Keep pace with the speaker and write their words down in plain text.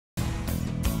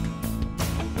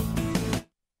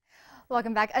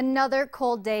Welcome back. Another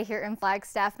cold day here in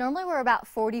Flagstaff. Normally we're about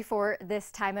 44 this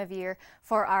time of year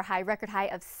for our record high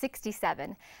of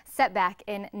 67, set back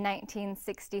in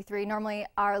 1963. Normally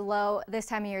our low this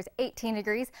time of year is 18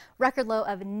 degrees, record low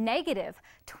of negative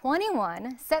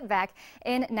 21, set back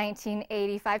in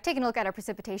 1985. Taking a look at our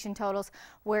precipitation totals,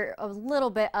 we're a little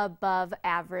bit above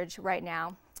average right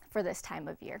now for this time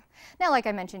of year. Now, like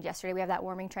I mentioned yesterday, we have that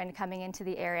warming trend coming into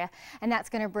the area, and that's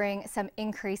going to bring some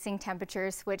increasing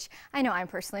temperatures, which I know I'm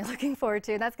personally looking forward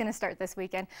to. That's going to start this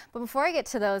weekend. But before I get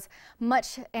to those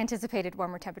much anticipated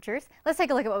warmer temperatures, let's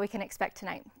take a look at what we can expect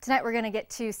tonight. Tonight we're going to get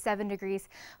to 7 degrees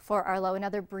for our low.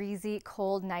 Another breezy,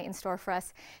 cold night in store for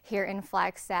us here in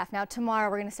Flagstaff. Now tomorrow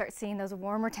we're going to start seeing those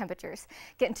warmer temperatures,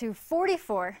 getting to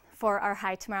 44 for our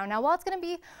high tomorrow. Now while it's going to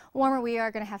be warmer, we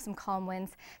are going to have some calm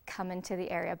winds come into the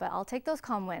area, but I'll take those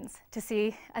calm winds to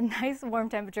see a nice warm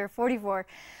temperature, 44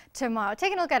 tomorrow.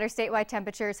 Taking a look at our statewide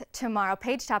temperatures tomorrow,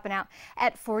 Page topping out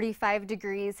at 45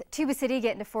 degrees, Tuba City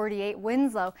getting to 48,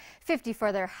 Winslow 50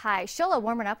 for their high, Show Low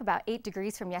warming up about 8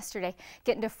 degrees from yesterday,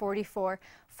 getting to 44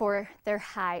 for their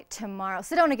high tomorrow.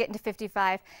 Sedona getting to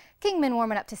 55, Kingman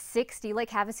warming up to 60, Lake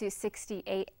Havasu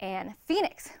 68, and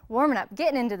Phoenix warming up,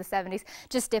 getting into the 70s,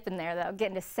 just dipping there though,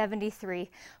 getting to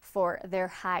 73 for their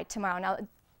high tomorrow. Now, it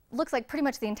looks like pretty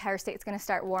much the entire state is going to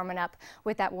start warming up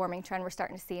with that warming trend we're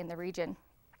starting to see in the region.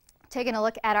 Taking a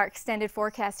look at our extended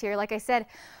forecast here, like I said,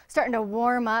 starting to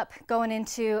warm up going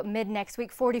into mid next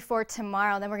week, 44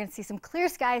 tomorrow. Then we're going to see some clear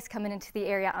skies coming into the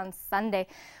area on Sunday,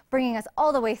 bringing us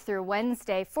all the way through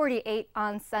Wednesday, 48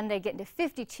 on Sunday, getting to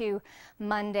 52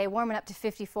 Monday, warming up to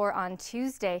 54 on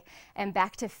Tuesday, and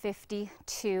back to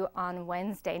 52 on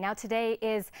Wednesday. Now today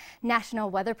is National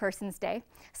Weather Person's Day,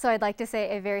 so I'd like to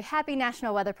say a very happy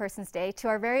National Weather Person's Day to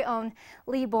our very own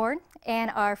Lee Bourne and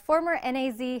our former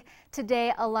NAZ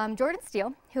Today alum Jordan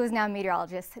Steele, who is now a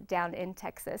meteorologist down in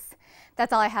Texas.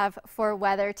 That's all I have for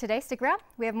weather today. Stick around.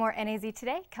 We have more NAZ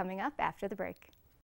Today coming up after the break.